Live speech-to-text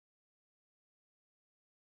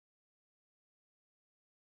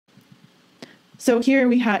So here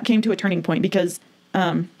we came to a turning point because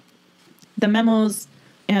the memos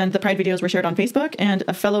and the Pride videos were shared on Facebook, and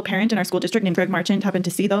a fellow parent in our school district named Greg Marchant happened to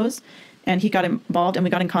see those, and he got involved, and we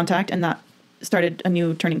got in contact, and that started a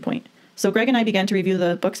new turning point. So Greg and I began to review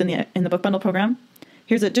the books in the book bundle program.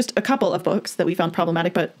 Here's just a couple of books that we found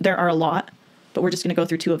problematic, but there are a lot, but we're just going to go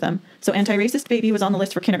through two of them. So Anti-Racist Baby was on the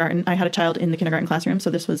list for kindergarten. I had a child in the kindergarten classroom, so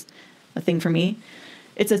this was a thing for me.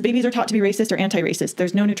 It says babies are taught to be racist or anti-racist.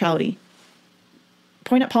 There's no neutrality.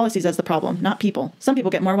 Point at policies as the problem, not people. Some people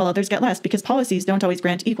get more while others get less because policies don't always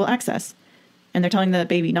grant equal access. And they're telling the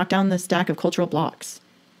baby, knock down the stack of cultural blocks.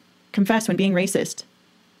 Confess when being racist.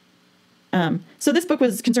 So this book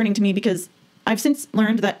was concerning to me because I've since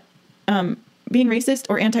learned that being racist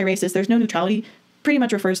or anti-racist, there's no neutrality, pretty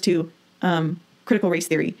much refers to critical race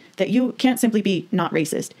theory, that you can't simply be not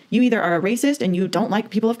racist. You either are a racist and you don't like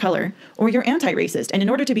people of color, or you're anti-racist. And in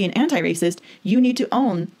order to be an anti-racist, you need to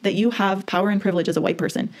own that you have power and privilege as a white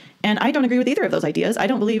person. And I don't agree with either of those ideas. I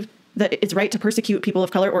don't believe that it's right to persecute people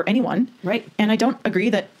of color or anyone. Right. And I don't agree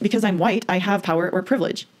that because I'm white, I have power or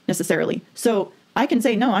privilege necessarily. So I can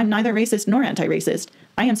say, no, I'm neither racist nor anti-racist.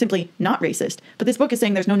 I am simply not racist. But this book is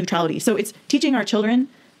saying there's no neutrality. So it's teaching our children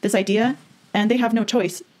this idea, and they have no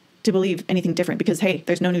choice to believe anything different because, hey,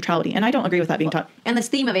 there's no neutrality. And I don't agree with that being taught. And this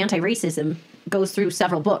theme of anti-racism goes through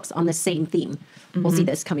several books on this same theme. Mm-hmm. We'll see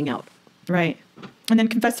this coming out. Right. And then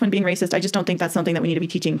confess when being racist. I just don't think that's something that we need to be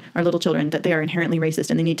teaching our little children, that they are inherently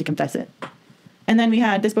racist and they need to confess it. And then we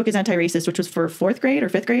had this book is anti-racist, which was for 4th grade or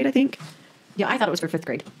 5th grade, I think. Yeah, I thought it was for 5th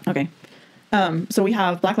grade. Okay. So we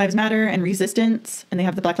have Black Lives Matter and resistance, and they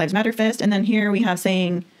have the Black Lives Matter fist. And then here we have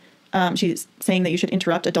saying, she's saying that you should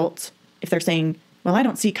interrupt adults if they're saying, well, I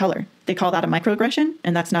don't see color. They call that a microaggression,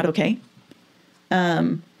 and that's not okay.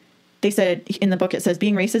 They said in the book, it says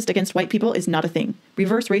being racist against white people is not a thing.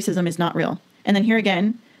 Reverse racism is not real. And then here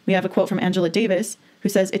again, we have a quote from Angela Davis, who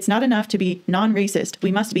says, it's not enough to be non-racist.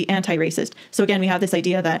 We must be anti-racist. So again, we have this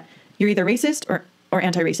idea that you're either racist or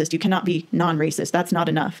anti-racist. You cannot be non-racist. That's not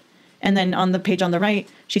enough. And then on the page on the right,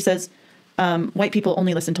 she says, white people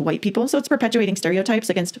only listen to white people. So it's perpetuating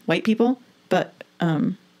stereotypes against white people. But,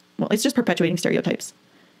 well, it's just perpetuating stereotypes.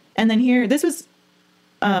 And then here, this was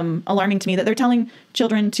alarming to me that they're telling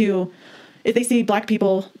children to, if they see black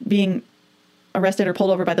people being arrested or pulled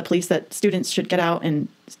over by the police, that students should get out and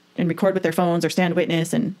record with their phones or stand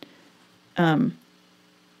witness. And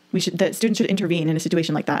that students should intervene in a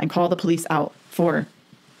situation like that and call the police out for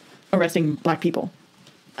arresting black people.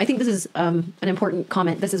 I think this is an important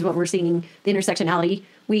comment. This is what we're seeing, the intersectionality.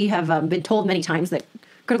 We have been told many times that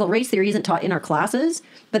critical race theory isn't taught in our classes,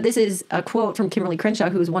 but this is a quote from Kimberly Crenshaw,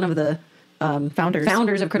 who is one of the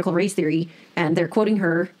founders of critical race theory, and they're quoting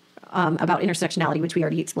her about intersectionality, which we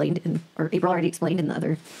already explained, or April already explained in the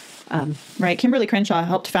other. Right. Kimberly Crenshaw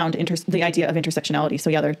helped found the idea of intersectionality. So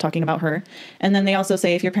yeah, they're talking about her. And then they also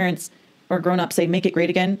say, if your parents or grown-ups say, make it great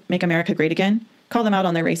again, make America great again, call them out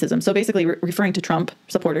on their racism. So basically referring to Trump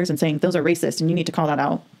supporters and saying, those are racist and you need to call that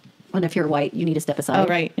out. And if you're white, you need to step aside. Oh,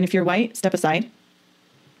 right. And if you're white, step aside.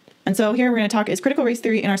 And so here we're going to talk, is critical race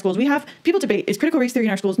theory in our schools? We have people debate, is critical race theory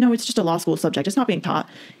in our schools? No, it's just a law school subject. It's not being taught.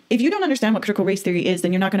 If you don't understand what critical race theory is,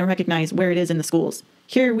 then you're not going to recognize where it is in the schools.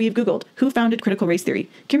 Here we've Googled, who founded critical race theory?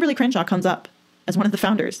 Kimberly Crenshaw comes up as one of the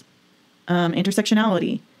founders.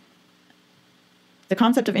 Intersectionality. The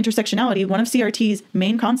concept of intersectionality, one of CRT's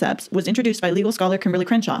main concepts, was introduced by legal scholar Kimberly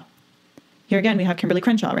Crenshaw. Here again, we have Kimberly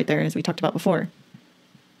Crenshaw right there, as we talked about before.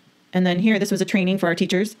 And then here, this was a training for our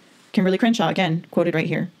teachers. Kimberly Crenshaw, again, quoted right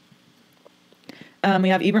here. We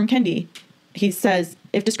have Ibram Kendi. He says,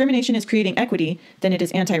 if discrimination is creating equity, then it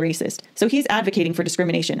is anti-racist. So he's advocating for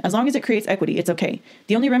discrimination. As long as it creates equity, it's okay.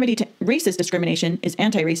 The only remedy to racist discrimination is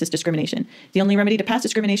anti-racist discrimination. The only remedy to past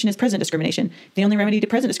discrimination is present discrimination. The only remedy to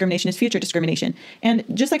present discrimination is future discrimination. And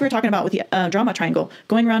just like we were talking about with the drama triangle,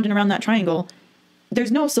 going around and around that triangle,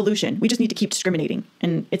 there's no solution. We just need to keep discriminating.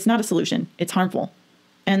 And it's not a solution. It's harmful.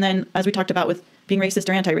 And then, as we talked about with being racist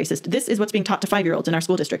or anti-racist, this is what's being taught to 5-year-olds in our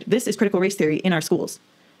school district. This is critical race theory in our schools.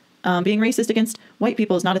 Being racist against white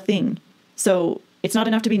people is not a thing. So it's not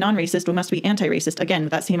enough to be non-racist. We must be anti-racist. Again,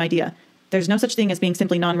 with that same idea. There's no such thing as being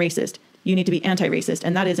simply non-racist. You need to be anti-racist,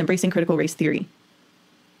 and that is embracing critical race theory.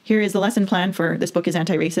 Here is the lesson plan for this book is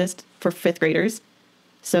anti-racist for 5th graders.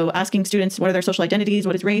 So asking students, what are their social identities?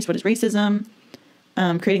 What is race? What is racism?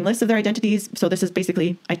 Creating lists of their identities. So this is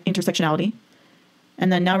basically intersectionality.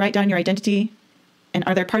 And then now write down your identity. And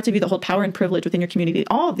are there parts of you that hold power and privilege within your community?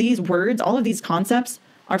 All of these words, all of these concepts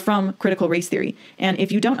are from critical race theory. And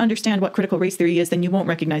if you don't understand what critical race theory is, then you won't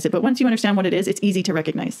recognize it. But once you understand what it is, it's easy to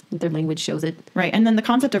recognize. Their language shows it. Right. And then the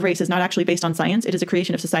concept of race is not actually based on science. It is a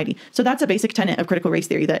creation of society. So that's a basic tenet of critical race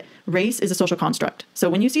theory, that race is a social construct. So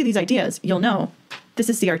when you see these ideas, you'll know this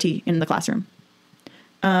is CRT in the classroom.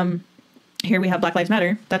 Here we have Black Lives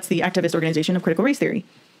Matter. That's the activist organization of critical race theory.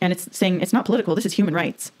 And it's saying it's not political. This is human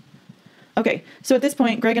rights. Okay, so at this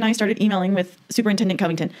point, Greg and I started emailing with Superintendent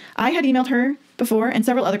Covington. I had emailed her before, and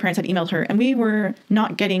several other parents had emailed her, and we were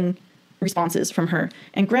not getting responses from her.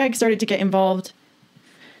 And Greg started to get involved,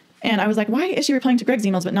 and I was like, why is she replying to Greg's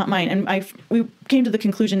emails but not mine? And we came to the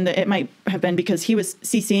conclusion that it might have been because he was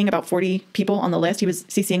CCing about 40 people on the list. He was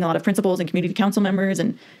CCing a lot of principals and community council members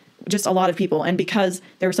and just a lot of people. And because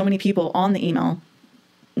there were so many people on the email,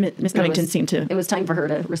 Ms. Covington seemed to... It was time for her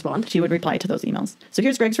to respond. She would reply to those emails. So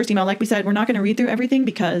here's Greg's first email. Like we said, we're not going to read through everything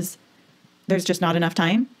because there's just not enough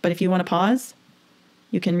time. But if you want to pause,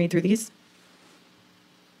 you can read through these.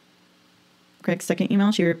 Greg's second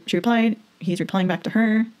email, she replied. He's replying back to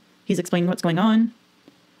her. He's explaining what's going on.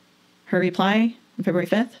 Her reply on February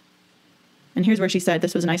 5th. And here's where she said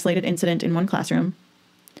this was an isolated incident in one classroom.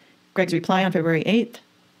 Greg's reply on February 8th.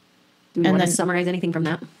 Do we want to summarize anything from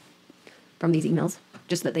that? From these emails?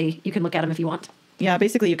 Just that you can look at them if you want. Yeah,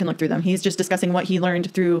 basically you can look through them. He's just discussing what he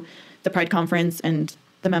learned through the Pride conference and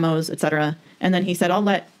the memos, etc. And then he said, I'll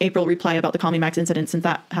let April reply about the Call Me Max incident since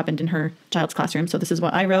that happened in her child's classroom. So this is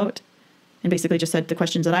what I wrote, and basically just said the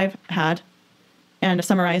questions that I've had and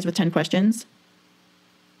summarized with 10 questions.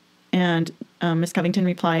 And Ms. Covington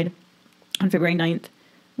replied on February 9th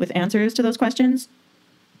with answers to those questions.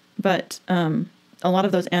 But a lot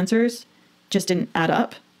of those answers just didn't add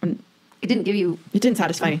up. It didn't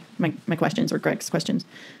satisfy my questions or Greg's questions.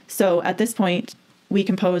 So at this point, we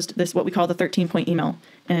composed this, what we call the 13-point email.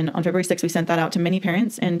 And on February 6th, we sent that out to many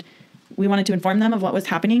parents. And we wanted to inform them of what was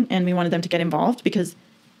happening. And we wanted them to get involved because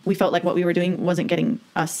we felt like what we were doing wasn't getting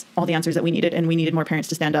us all the answers that we needed. And we needed more parents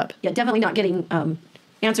to stand up. Yeah, definitely not getting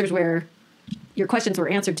answers where your questions were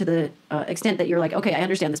answered to the extent that you're like, okay, I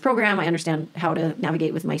understand this program. I understand how to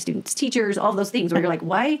navigate with my students' teachers, all of those things where you're like,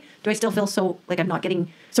 why do I still feel so like I'm not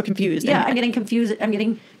getting so confused? Yeah, I'm getting confused. I'm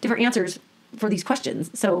getting different answers for these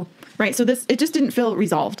questions. So right. So it just didn't feel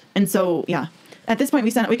resolved. And so, yeah, at this point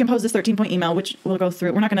we composed this 13-point email, which we'll go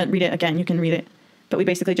through. We're not going to read it again. You can read it. But we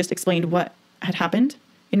basically just explained what had happened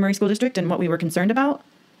in Murray School District and what we were concerned about,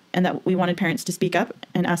 and that we wanted parents to speak up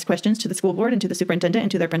and ask questions to the school board and to the superintendent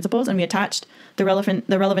and to their principals. And we attached the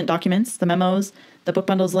relevant documents, the memos, the book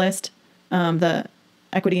bundles list, the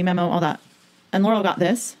equity memo, all that. And Laurel got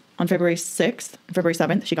this on February 6th, February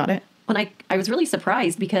 7th, she got it. And I was really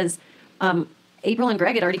surprised because April and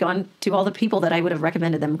Greg had already gone to all the people that I would have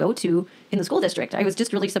recommended them go to in the school district. I was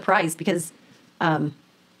just really surprised because,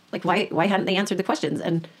 why hadn't they answered the questions?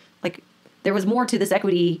 And there was more to this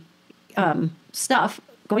equity stuff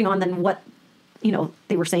going on than what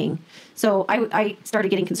they were saying. So I started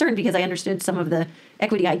getting concerned because I understood some of the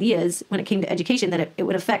equity ideas when it came to education, that it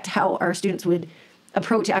would affect how our students would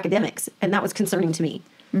approach academics, and that was concerning to me.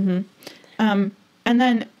 Mm-hmm. And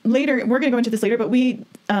then later, we're going to go into this later, but we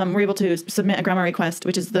were able to submit a GRAMA request,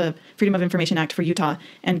 which is the Freedom of Information Act for Utah,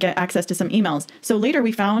 and get access to some emails. So later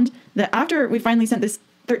we found that after we finally sent this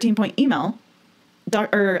 13-point email,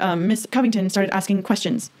 Ms. Covington started asking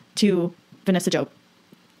questions to Vanessa Jobe.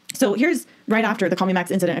 So here's right after the Call Me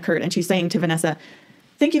Max incident occurred, and she's saying to Vanessa,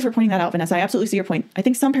 thank you for pointing that out, Vanessa. I absolutely see your point. I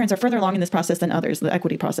think some parents are further along in this process than others, the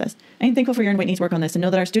equity process. I am thankful for your and Whitney's work on this and know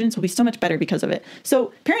that our students will be so much better because of it.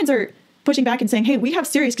 So parents are pushing back and saying, hey, we have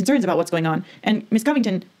serious concerns about what's going on. And Ms.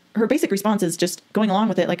 Covington, her basic response is just going along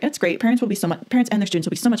with it. Like, that's great. Parents and their students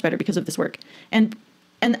will be so much better because of this work. And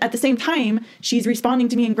at the same time, she's responding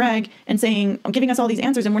to me and Greg and saying, giving us all these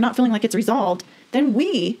answers, and we're not feeling like it's resolved. Then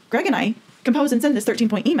Greg and I, compose and send this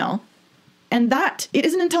 13-point email. And that it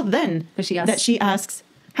isn't until then that she asks,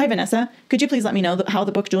 hi, Vanessa, could you please let me know how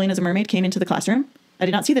the book Julian as a Mermaid came into the classroom? I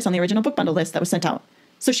did not see this on the original book bundle list that was sent out.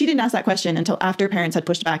 So she didn't ask that question until after parents had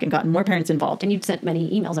pushed back and gotten more parents involved. And you'd sent many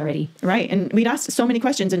emails already. Right. And we'd asked so many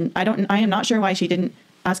questions, and I am not sure why she didn't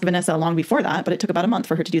ask Vanessa long before that, but it took about a month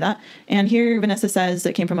for her to do that. And here Vanessa says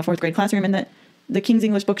it came from a 4th grade classroom, and that the King's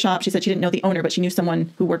English Bookshop, she said she didn't know the owner, but she knew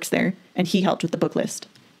someone who works there, and he helped with the book list.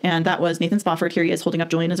 And that was Nathan Spofford. Here he is holding up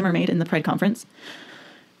Julian as a Mermaid in the Pride conference.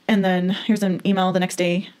 And then here's an email the next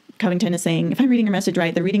day. Covington is saying, if I'm reading your message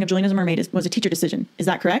right, the reading of Julian as a Mermaid was a teacher decision. Is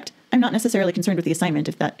that correct? I'm not necessarily concerned with the assignment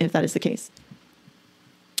if that is the case.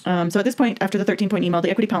 So at this point, after the 13-point email, the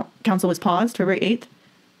Equity Council was paused February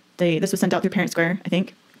 8th. This was sent out through Parent Square, I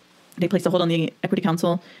think. They placed a hold on the Equity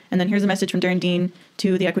Council. And then here's a message from Darren Dean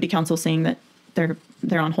to the Equity Council saying that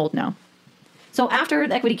they're on hold now. So after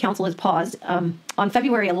the Equity Council is paused, on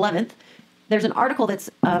February 11th, there's an article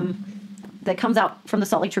that comes out from the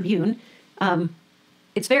Salt Lake Tribune.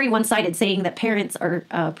 It's very one-sided, saying that parents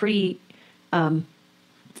are pretty,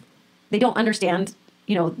 they don't understand,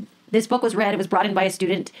 this book was read, it was brought in by a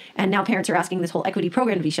student, and now parents are asking this whole equity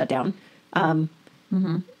program to be shut down.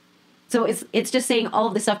 So it's just saying all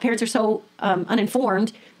of this stuff. Parents are so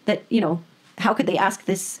uninformed that, how could they ask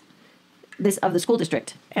this of the school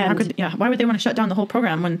district? And why would they want to shut down the whole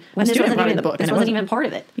program when a this student wasn't brought in even the book? this and it wasn't even part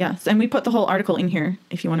of it. Yes, and we put the whole article in here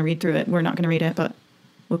if you want to read through it. We're not going to read it, but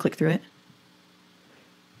we'll click through it.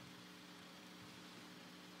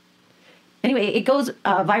 Anyway, it goes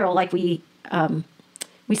viral like we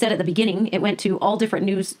said at the beginning. It went to all different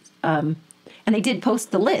news, and they did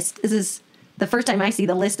post the list. This is the first time I see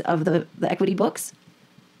the list of the equity books.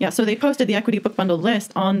 Yeah, so they posted the equity book bundle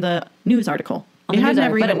list on the news article. But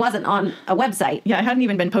it wasn't on a website. Yeah, it hadn't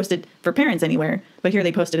even been posted for parents anywhere, but here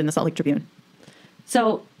they posted in the Salt Lake Tribune.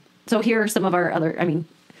 So here are some of our other,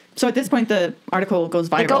 So at this point, the article goes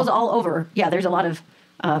viral. It goes all over. Yeah, there's a lot of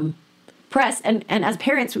press. And as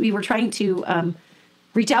parents, we were trying to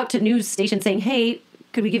reach out to news stations saying, hey,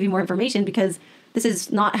 could we give you more information? Because this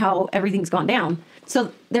is not how everything's gone down.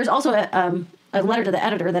 So there's also a letter to the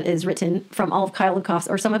editor that is written from all of Kyle Lukoff's,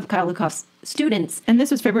 or some of Kyle Lukoff's students. And this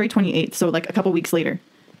was February 28th, so like a couple weeks later.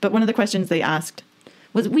 But one of the questions they asked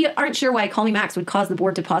was, we aren't sure why Call Me Max would cause the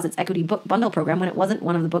board to pause its equity book bundle program when it wasn't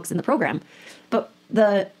one of the books in the program. But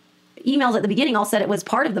the emails at the beginning all said it was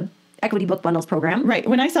part of the equity book bundles program. Right.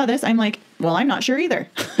 When I saw this, I'm like, well, I'm not sure either.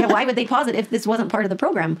 Yeah, why would they pause it if this wasn't part of the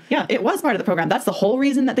program? Yeah, it was part of the program. That's the whole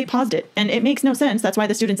reason that they paused it. And it makes no sense. That's why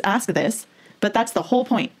the students ask this. But that's the whole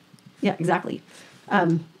point. Yeah, exactly.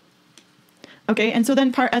 Okay, and so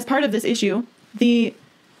then as part of this issue, the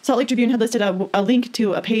Salt Lake Tribune had listed a link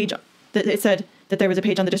to a page that it said that there was a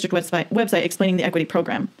page on the district website explaining the equity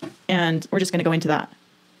program. And we're just going to go into that.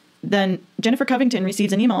 Then Jennifer Covington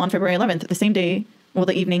receives an email on February 11th, the same day,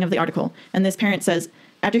 the evening of the article. And this parent says,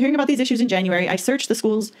 after hearing about these issues in January, I searched the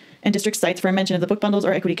schools and district sites for a mention of the book bundles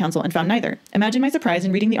or equity council and found neither. Imagine my surprise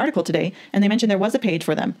in reading the article today, and they mentioned there was a page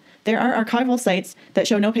for them. There are archival sites that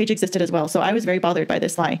show no page existed as well, so I was very bothered by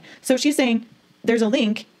this lie. So she's saying there's a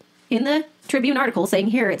link in the Tribune article saying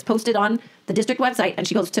here it's posted on the district website, and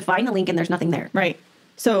she goes to find the link and there's nothing there. Right.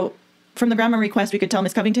 So from the grandma request, we could tell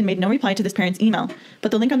Ms. Covington made no reply to this parent's email,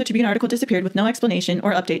 but the link on the Tribune article disappeared with no explanation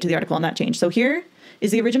or update to the article on that change. So here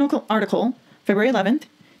is the original article, February 11th.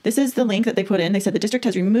 This is the link that they put in. They said the district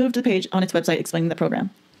has removed the page on its website explaining the program,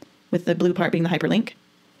 with the blue part being the hyperlink.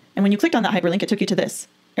 And when you clicked on that hyperlink, it took you to this.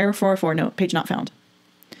 Error 404, note, page not found.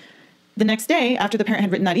 The next day, after the parent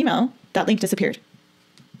had written that email, that link disappeared.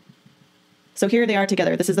 So here they are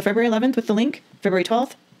together. This is the February 11th with the link. February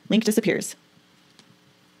 12th, link disappears.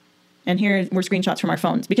 And here were screenshots from our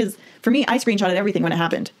phones. Because for me, I screenshotted everything when it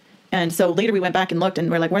happened. And so later we went back and looked and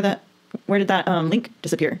we're like, where did that link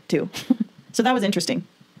disappear to? So that was interesting.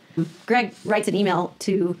 Greg writes an email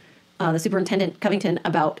to the superintendent Covington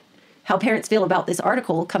about how parents feel about this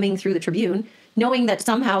article coming through the Tribune, knowing that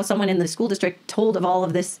somehow someone in the school district told of all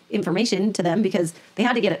of this information to them because they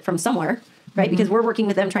had to get it from somewhere, right? Mm-hmm. Because we're working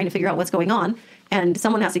with them trying to figure out what's going on, and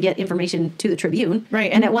someone has to get information to the Tribune,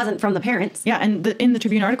 right? And it wasn't from the parents. Yeah, and in the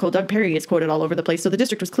Tribune article, Doug Perry is quoted all over the place. So the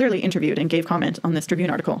district was clearly interviewed and gave comment on this Tribune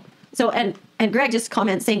article. So, and Greg just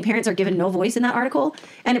comments saying parents are given no voice in that article,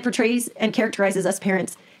 and it portrays and characterizes us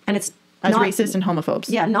parents, and it's as not racist and homophobes.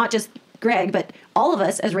 Yeah, not just Greg, but all of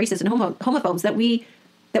us as racist and homophobes,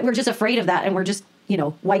 that we're just afraid of that, and we're just,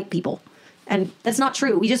 white people. And that's not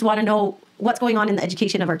true. We just want to know what's going on in the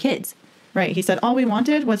education of our kids. Right. He said all we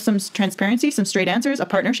wanted was some transparency, some straight answers, a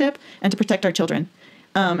partnership, and to protect our children.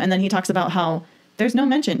 And then he talks about how there's no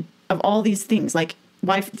mention of all these things, like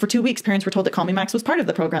why for 2 weeks parents were told that Call Me Max was part of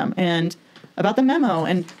the program, and about the memo,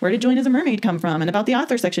 and where did Join as a Mermaid come from, and about the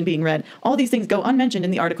author section being read. All these things go unmentioned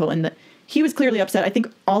in the article, and he was clearly upset. I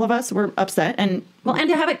think all of us were upset. And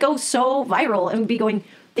to have it go so viral and be going,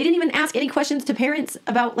 they didn't even ask any questions to parents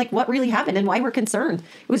about like what really happened and why we're concerned.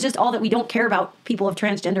 It was just all that we don't care about people of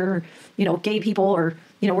transgender, or, gay people, or,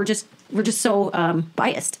 we're just so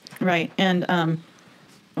biased. Right. And,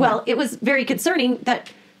 it was very concerning that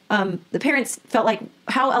the parents felt like,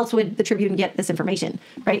 how else would the Tribune get this information,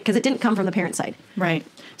 right? Because it didn't come from the parent side. Right.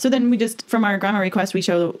 So then from our grandma request, we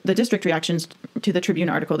show the district reactions to the Tribune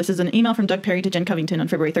article. This is an email from Doug Perry to Jen Covington on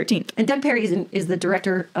February 13th. And Doug Perry is the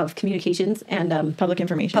director of communications and public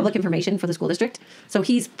information for the school district. So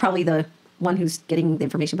he's probably the one who's getting the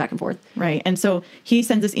information back and forth. Right. And so he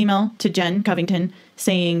sends this email to Jen Covington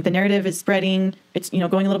saying the narrative is spreading. It's,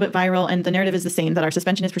 going a little bit viral, and the narrative is the same, that our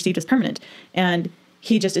suspension is perceived as permanent. And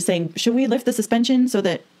he just is saying, should we lift the suspension so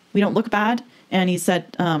that we don't look bad? And he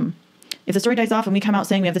said, if the story dies off and we come out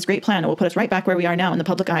saying we have this great plan, it will put us right back where we are now in the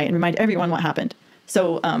public eye and remind everyone what happened.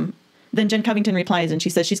 So then Jen Covington replies, and she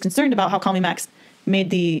says she's concerned about how Call Me Max made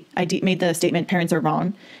the statement, parents are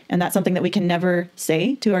wrong. And that's something that we can never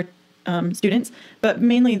say to our students. But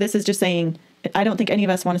mainly this is just saying, I don't think any of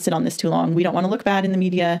us want to sit on this too long. We don't want to look bad in the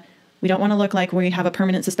media. We don't want to look like we have a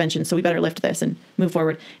permanent suspension, so we better lift this and move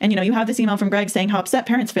forward. And, you have this email from Greg saying how upset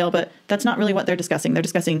parents feel, but that's not really what they're discussing. They're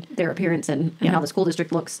discussing their appearance and how the school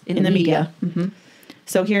district looks in the media. Mm-hmm.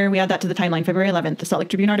 So here we add that to the timeline, February 11th, the Salt Lake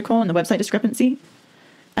Tribune article and the website discrepancy.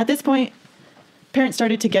 At this point, parents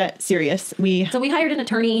started to get serious. So we hired an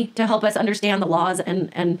attorney to help us understand the laws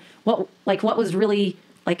and what was really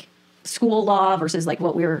like school law versus like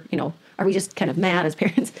what we're, are we just kind of mad as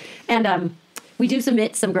parents? And we do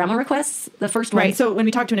submit some grammar requests. The first one. Right. So when we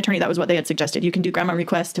talked to an attorney, that was what they had suggested. You can do grammar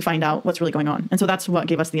requests to find out what's really going on. And so that's what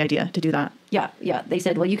gave us the idea to do that. Yeah. Yeah. They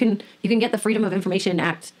said, well, you can get the Freedom of Information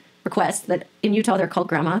Act requests that in Utah, they're called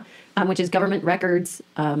GRAMA, which is government records,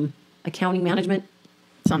 accounting management.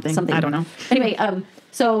 Something. I don't know. Anyway.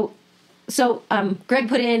 So Greg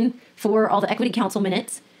put in for all the Equity Council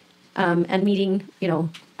minutes, and meeting,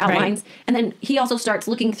 outlines. Right. And then he also starts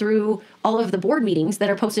looking through all of the board meetings that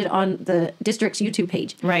are posted on the district's YouTube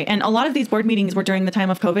page. Right. And a lot of these board meetings were during the time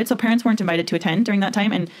of COVID, so parents weren't invited to attend during that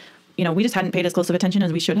time. And, we just hadn't paid as close of attention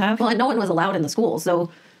as we should have. Well, and no one was allowed in the schools. So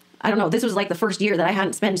I don't know. This was like the first year that I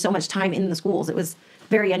hadn't spent so much time in the schools. It was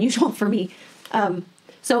very unusual for me.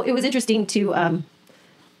 So it was interesting to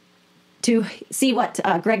see what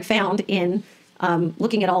Greg found in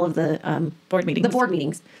looking at all of the board meetings. The board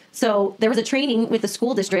meetings. So there was a training with the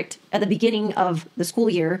school district at the beginning of the school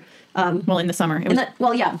year. In the summer.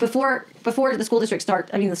 Before the school district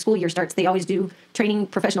the school year starts, they always do training,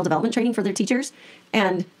 professional development training for their teachers.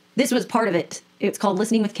 And this was part of it. It's called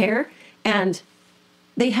Listening with Care. And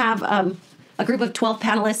they have a group of 12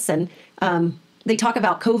 panelists, and they talk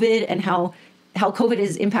about COVID and how COVID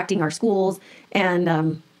is impacting our schools.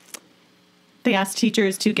 And they asked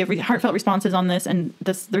teachers to give heartfelt responses on this, and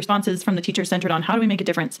the responses from the teachers centered on how do we make a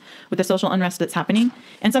difference with the social unrest that's happening.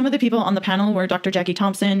 And some of the people on the panel were Dr. Jackie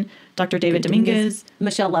Thompson, Dr. David Dominguez,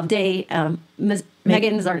 Michelle Loveday,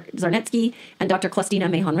 Megan Zarnetsky, and Dr.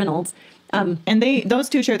 Clustina Mahon Reynolds. And those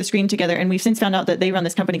two share the screen together, and we've since found out that they run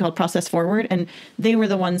this company called Process Forward, and they were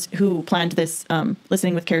the ones who planned this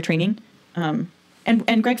Listening with Care training. And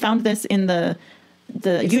Greg found this in the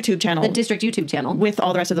YouTube channel, the district YouTube channel, with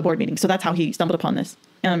all the rest of the board meetings. So that's how he stumbled upon this.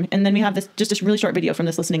 And then we have this just a really short video from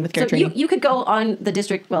this Listening with Care training. You could go on the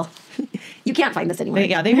district. Well, you can't find this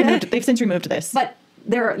anywhere. They've since removed this. But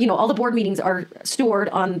there are, all the board meetings are stored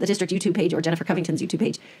on the district YouTube page or Jennifer Covington's YouTube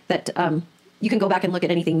page. That you can go back and look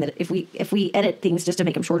at anything that if we edit things just to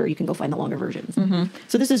make them shorter, you can go find the longer versions. Mm-hmm.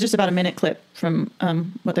 So this is just about a minute clip from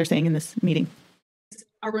what they're saying in this meeting.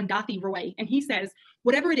 Arundhati Roy, and he says,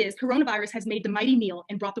 whatever it is, coronavirus has made the mighty meal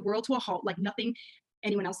and brought the world to a halt like nothing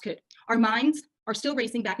anyone else could. Our minds are still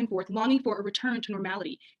racing back and forth, longing for a return to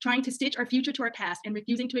normality, trying to stitch our future to our past and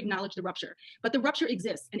refusing to acknowledge the rupture. But the rupture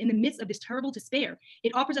exists, and in the midst of this terrible despair,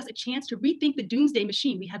 it offers us a chance to rethink the doomsday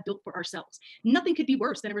machine we have built for ourselves. Nothing could be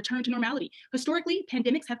worse than a return to normality. Historically,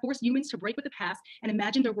 pandemics have forced humans to break with the past and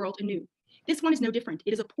imagine their world anew. This one is no different.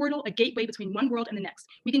 It is a portal, a gateway between one world and the next.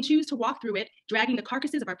 We can choose to walk through it, dragging the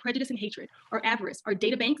carcasses of our prejudice and hatred, our avarice, our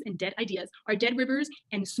data banks and dead ideas, our dead rivers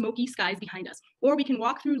and smoky skies behind us. Or we can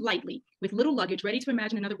walk through lightly with little luggage, ready to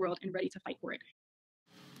imagine another world and ready to fight for it.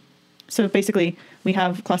 So basically, we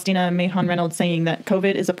have Clustina Mahon Reynolds saying that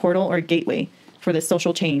COVID is a portal or a gateway for this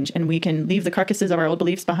social change, and we can leave the carcasses of our old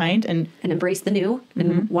beliefs behind and embrace the new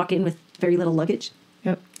and walk in with very little luggage.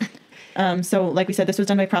 Yep. So like we said, this was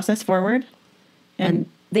done by Process Forward. And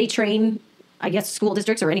they train, I guess, school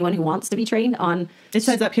districts or anyone who wants to be trained on. It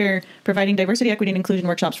says up here, providing diversity, equity, and inclusion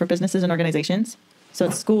workshops for businesses and organizations. So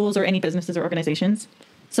it's schools or any businesses or organizations.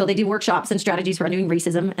 So they do workshops and strategies for undoing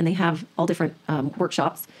racism, and they have all different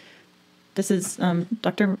workshops. This is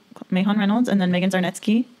Dr. Mahon Reynolds and then Megan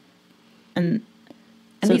Zarnetsky. And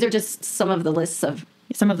so these are just some of the lists of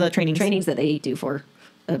some of the trainings that they do for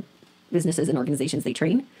businesses and organizations they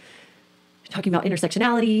train. Talking about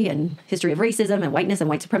intersectionality and history of racism and whiteness and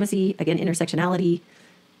white supremacy. Again, intersectionality,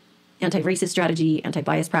 anti-racist strategy,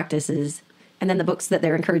 anti-bias practices, and then the books that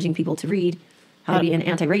they're encouraging people to read. How to be an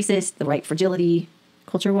anti-racist, The White Fragility,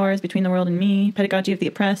 Culture Wars, Between the World and Me, Pedagogy of the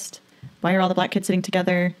Oppressed, Why Are All the Black Kids Sitting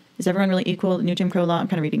Together, Is Everyone Really Equal, The New Jim Crow Law. I'm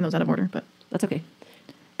kind of reading those out of order, but that's okay.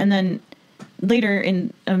 And then later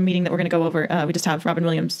in a meeting that we're going to go over, we just have Robin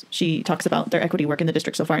Williams. She talks about their equity work in the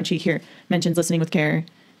district so far, and she here mentions Listening with Care.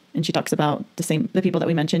 And she talks about the people that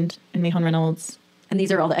we mentioned, and Mahon Reynolds And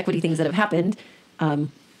these are all the equity things that have happened.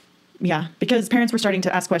 Yeah, because parents were starting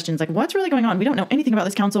to ask questions like, what's really going on? We don't know anything about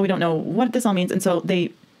this council. We don't know what this all means. And so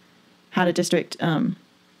they had a district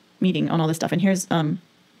meeting on all this stuff. And here's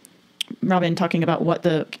Robin talking about what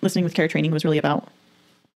the Listening with Care training was really about.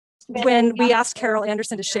 When we asked Carol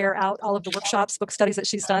Anderson to share out all of the workshops, book studies that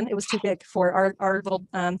she's done, it was too big for our little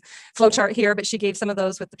flow chart here, but she gave some of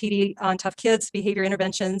those with the PD on tough kids, behavior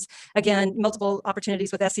interventions, again, multiple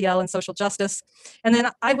opportunities with SEL and social justice. And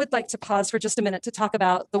then I would like to pause for just a minute to talk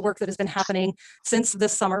about the work that has been happening since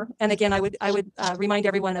this summer. And again, I would remind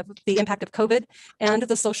everyone of the impact of COVID and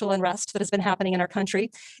the social unrest that has been happening in our country.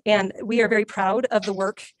 And we are very proud of the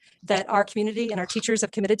work that our community and our teachers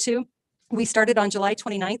have committed to. We started on July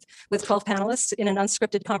 29th with 12 panelists in an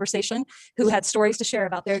unscripted conversation who had stories to share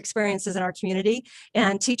about their experiences in our community,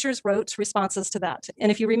 and teachers wrote responses to that. And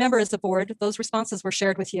if you remember as a board, those responses were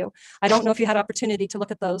shared with you. I don't know if you had opportunity to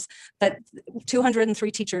look at those, but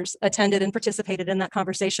 203 teachers attended and participated in that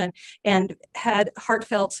conversation and had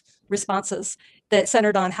heartfelt responses that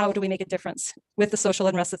centered on how do we make a difference with the social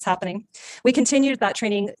unrest that's happening. We continued that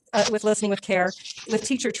training with Listening with Care, with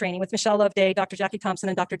teacher training with Michelle Loveday, Dr. Jackie Thompson,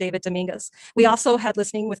 and Dr. David Dominguez. We also had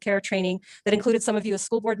Listening with Care training that included some of you as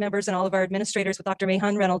school board members and all of our administrators with Dr.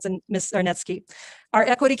 Mahan Reynolds and Ms. Arnetsky. Our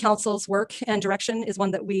Equity Council's work and direction is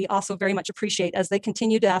one that we also very much appreciate as they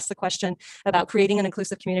continue to ask the question about creating an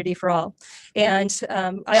inclusive community for all. And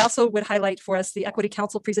I also would highlight for us the Equity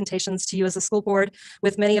Council presentations to you as a school board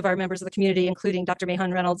with many of our members of the community, including Dr.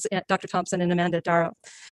 Mahan Reynolds, Dr. Thompson, and Amanda Darrow.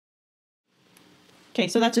 Okay,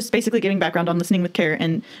 so that's just basically giving background on Listening with Care.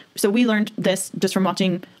 And so we learned this just from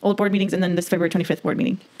watching old board meetings and then this February 25th board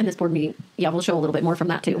meeting. And this board meeting, yeah, we'll show a little bit more from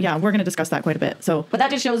that too. Yeah, we're going to discuss that quite a bit. So, but that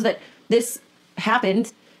just shows that this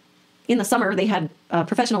happened in the summer. They had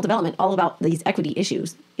professional development all about these equity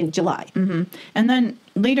issues in July. Mm-hmm. And then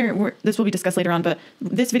later, this will be discussed later on, but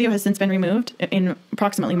this video has since been removed in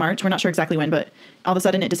approximately March. We're not sure exactly when, but all of a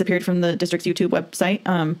sudden it disappeared from the district's YouTube website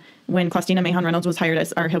when Clastina Mahan Reynolds was hired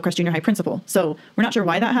as our Hillcrest Junior High principal. So we're not sure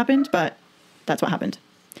why that happened, but that's what happened.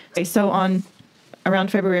 Okay, so on around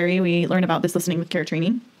February, we learned about this Listening with Care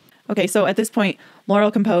training. Okay, so at this point,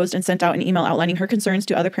 Laurel composed and sent out an email outlining her concerns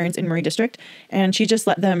to other parents in Murray District, and she just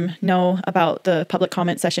let them know about the public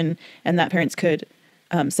comment session and that parents could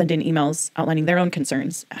send in emails outlining their own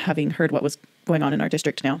concerns, having heard what was going on in our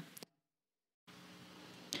district now.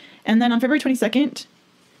 And then on February 22nd,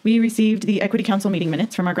 we received the Equity Council meeting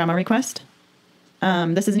minutes from our grandma request.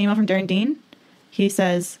 This is an email from Darren Dean. He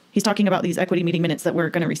says he's talking about these equity meeting minutes that we're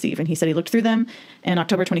going to receive, and he said he looked through them, and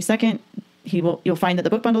October 22nd, you'll find that the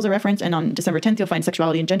book bundles are referenced, and on December 10th, you'll find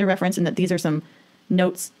sexuality and gender reference, and that these are some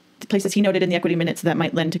notes, places he noted in the equity minutes that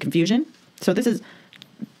might lend to confusion. So this is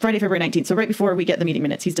Friday, February 19th. So right before we get the meeting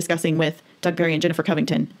minutes, he's discussing with Doug Berry and Jennifer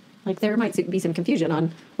Covington. Like there might be some confusion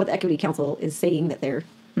on what the Equity Council is saying that they're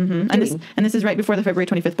doing. And this is right before the February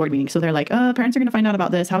 25th board meeting. So they're like, parents are going to find out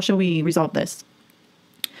about this. How shall we resolve this?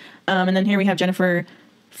 And then here we have Jennifer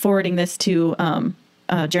forwarding this to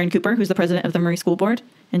Jaren Cooper, who's the president of the Murray School Board.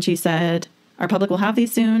 And she said, our public will have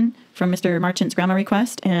these soon from Mr. Marchant's grandma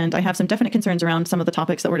request. And I have some definite concerns around some of the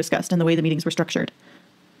topics that were discussed and the way the meetings were structured.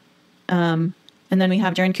 And then we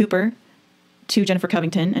have Jaren Cooper to Jennifer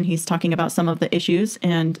Covington, and he's talking about some of the issues.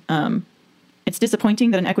 And it's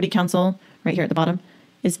disappointing that an equity council, right here at the bottom,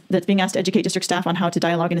 that's being asked to educate district staff on how to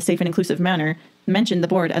dialogue in a safe and inclusive manner, mentioned the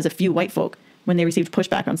board as a few white folk when they received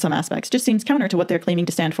pushback on some aspects. Just seems counter to what they're claiming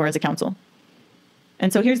to stand for as a council.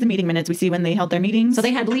 And so here's the meeting minutes. We see when they held their meetings. So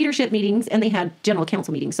they had leadership meetings and they had general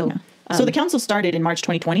council meetings. So, so the council started in March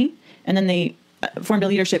 2020, and then they formed a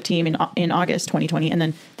leadership team in August 2020. And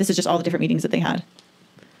then this is just all the different meetings that they had.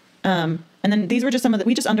 And then these were just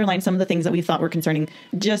we just underlined some of the things that we thought were concerning,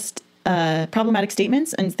 just problematic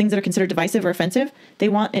statements and things that are considered divisive or offensive. They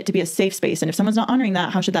want it to be a safe space. And if someone's not honoring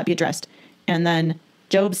that, how should that be addressed? And then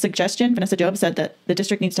Job's suggestion, Vanessa Job, said that the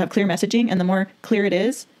district needs to have clear messaging, and the more clear it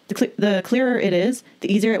is, the clearer it is,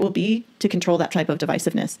 the easier it will be to control that type of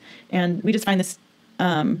divisiveness. And we just find this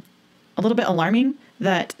a little bit alarming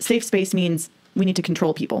that safe space means we need to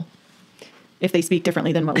control people if they speak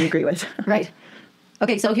differently than what we agree with. Right.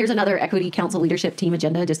 Okay, so here's another Equity Council leadership team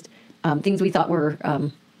agenda, just things we thought were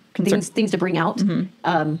things to bring out.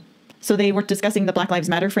 Mm-hmm. So they were discussing the Black Lives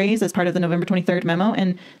Matter phrase as part of the November 23rd memo,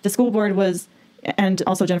 and the school board was, and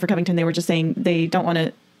also Jennifer Covington, they were just saying they don't want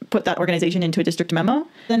to put that organization into a district memo.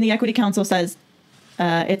 Then the Equity Council says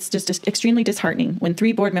it's just extremely disheartening when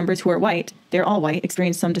 3 board members who are white, they're all white,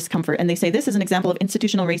 experience some discomfort. And they say this is an example of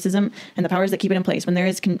institutional racism and the powers that keep it in place when there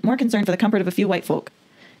is more concern for the comfort of a few white folk.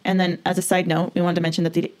 And then as a side note, we wanted to mention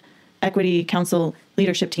that the Equity Council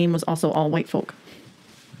leadership team was also all white folk.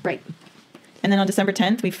 Right. And then on December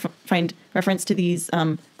 10th, we find reference to these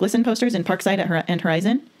GLSEN posters in Parkside and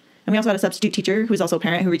Horizon. And we also had a substitute teacher who's also a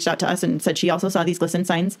parent who reached out to us and said she also saw these GLSEN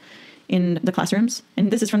signs in the classrooms.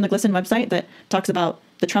 And this is from the GLSEN website that talks about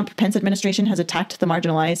the Trump-Pence administration has attacked the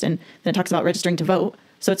marginalized, and then it talks about registering to vote.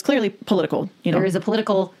 So it's clearly political. You know, There is a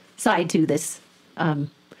political side to this, though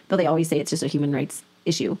they always say it's just a human rights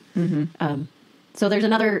issue. So there's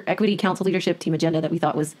another Equity Council leadership team agenda that we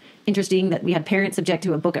thought was interesting, that we had parents subject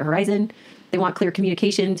to a book at Horizon. They want clear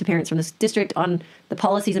communication to parents from this district on the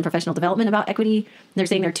policies and professional development about equity. They're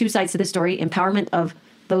saying there are two sides to this story: empowerment of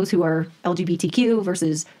those who are LGBTQ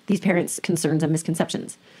versus these parents' concerns and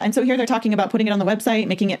misconceptions. And so here they're talking about putting it on the website,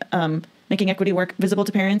 making equity work visible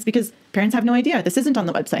to parents, because parents have no idea. This isn't on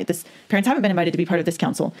the website. Parents haven't been invited to be part of this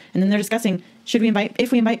council. And then they're discussing, if we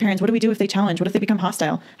invite parents, what do we do if they challenge? What if they become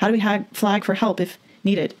hostile? How do we flag for help if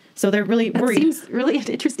needed? So they're really worried. That seems really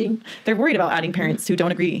interesting. They're worried about adding parents who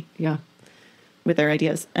don't agree Yeah. with their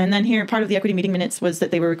ideas. And then here, part of the equity meeting minutes was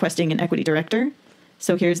that they were requesting an equity director.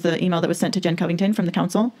 So here's the email that was sent to Jen Covington from the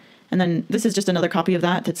council. And then this is just another copy of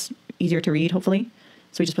that that's easier to read, hopefully.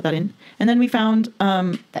 So we just put that in. And then we found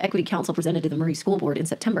The Equity Council presented to the Murray School Board in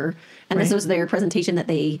September. And this Right. was their presentation that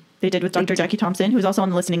they did with Dr. Jackie Thompson, who's also on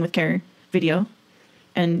the Listening with Care video.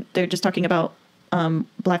 And they're just talking about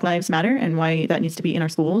Black Lives Matter and why that needs to be in our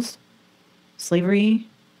schools. Slavery,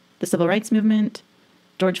 the civil rights movement,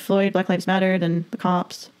 George Floyd, Black Lives Matter, then the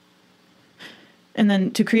cops. And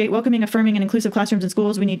then to create welcoming, affirming, and inclusive classrooms and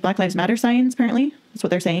schools, we need Black Lives Matter signs, apparently. That's what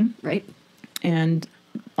they're saying. right. And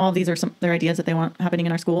all of these are their ideas that they want happening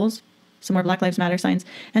in our schools. Some more Black Lives Matter signs.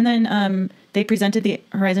 And then they presented the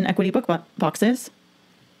Horizon Equity book boxes.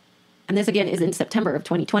 And this again is in September of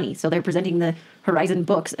 2020. So they're presenting the Horizon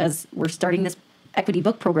books as we're starting this equity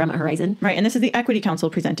book program at Horizon. Right, and this is the Equity Council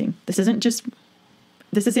presenting. This is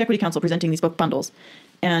the Equity Council presenting these book bundles.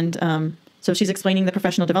 And so she's explaining the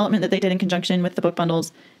professional development that they did in conjunction with the book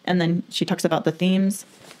bundles. And then she talks about the themes.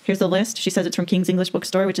 Here's the list. She says it's from King's English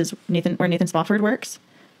Bookstore, which is where Nathan Spofford works.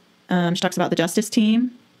 She talks about the Justice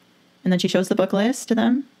Team. And then she shows the book list to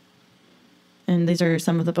them. And these are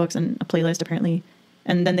some of the books and a playlist, apparently.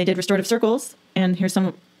 And then they did restorative circles. And here's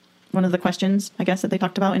one of the questions, I guess, that they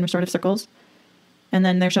talked about in restorative circles. And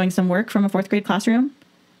then they're showing some work from a 4th grade classroom.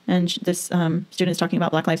 And this student is talking about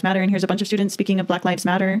Black Lives Matter. And here's a bunch of students speaking of Black Lives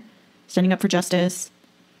Matter, standing up for justice.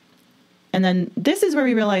 And then this is where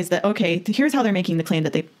we realize that, okay, here's how they're making the claim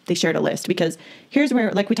that they shared a list. Because here's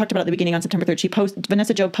where, like we talked about at the beginning on September 3rd,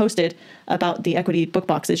 Vanessa Jo posted about the equity book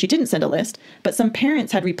boxes. She didn't send a list, but some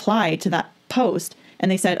parents had replied to that post. And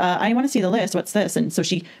they said, I want to see the list. What's this? And so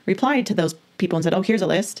she replied to those people and said, oh, here's a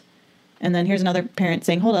list. And then here's another parent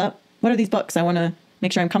saying, hold up, what are these books? I want to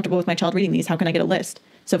make sure I'm comfortable with my child reading these. How can I get a list?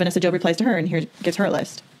 So Vanessa Jo replies to her and gives her a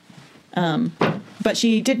list. But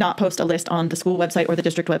she did not post a list on the school website or the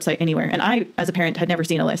district website anywhere. And I, as a parent, had never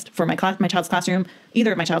seen a list for my child's classroom,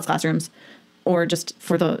 either of my child's classrooms, or just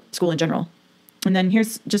for the school in general. And then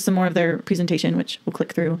here's just some more of their presentation, which we'll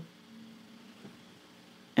click through.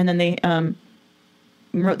 And then they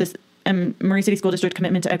wrote this Murray City School District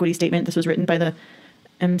Commitment to Equity Statement. This was written by the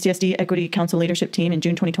MCSD Equity Council Leadership Team in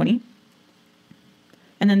June 2020.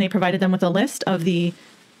 And then they provided them with a list of the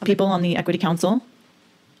people on the Equity Council.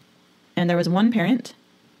 And there was one parent.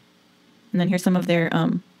 And then here's some of their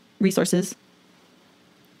resources.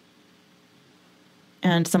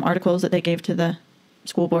 And some articles that they gave to the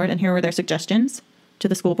school board. And here were their suggestions to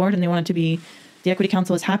the school board. And they wanted to be, the Equity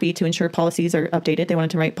Council is happy to ensure policies are updated. They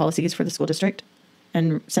wanted to write policies for the school district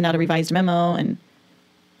and send out a revised memo and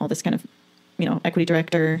all this kind of, equity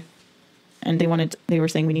director. And they were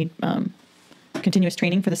saying we need continuous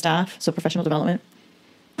training for the staff, so professional development.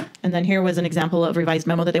 And then here was an example of revised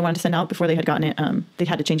memo that they wanted to send out before they had gotten it. They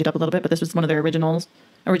had to change it up a little bit, but this was one of their original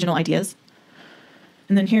ideas.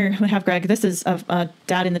 And then here we have Greg. This is a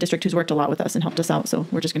dad in the district who's worked a lot with us and helped us out. So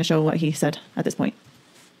we're just going to show what he said at this point.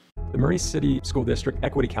 The Murray City School District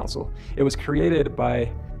Equity Council. It was created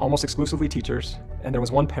by almost exclusively teachers, and there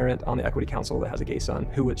was one parent on the Equity Council that has a gay son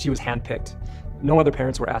she was handpicked. No other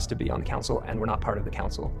parents were asked to be on the council and were not part of the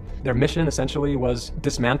council. Their mission essentially was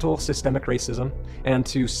dismantle systemic racism and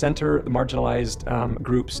to center the marginalized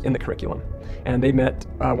groups in the curriculum. And they met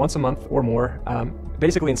once a month or more,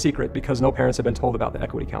 basically in secret because no parents had been told about the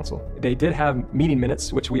Equity Council. They did have meeting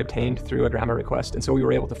minutes, which we obtained through a grammar request, and so we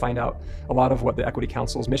were able to find out a lot of what the Equity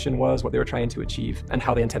Council's mission was, what they were trying to achieve, and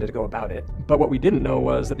how they intended to go about it. But what we didn't know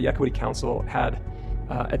was that the Equity Council had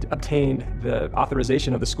obtained the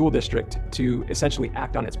authorization of the school district to essentially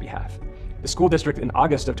act on its behalf. The school district in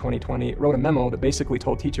August of 2020 wrote a memo that basically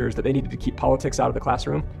told teachers that they needed to keep politics out of the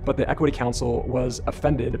classroom, but the Equity Council was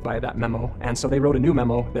offended by that memo, and so they wrote a new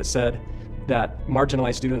memo that said that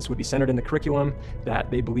marginalized students would be centered in the curriculum, that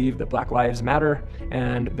they believe that Black Lives Matter,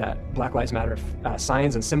 and that Black Lives Matter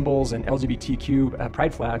signs and symbols and LGBTQ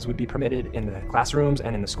pride flags would be permitted in the classrooms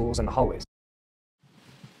and in the schools and the hallways.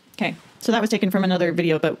 Okay, so that was taken from another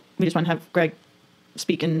video, but we just want to have Greg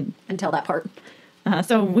speak and tell that part.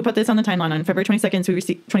 So we put this on the timeline on February 22nd.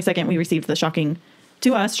 We received the shocking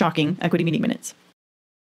equity meeting minutes.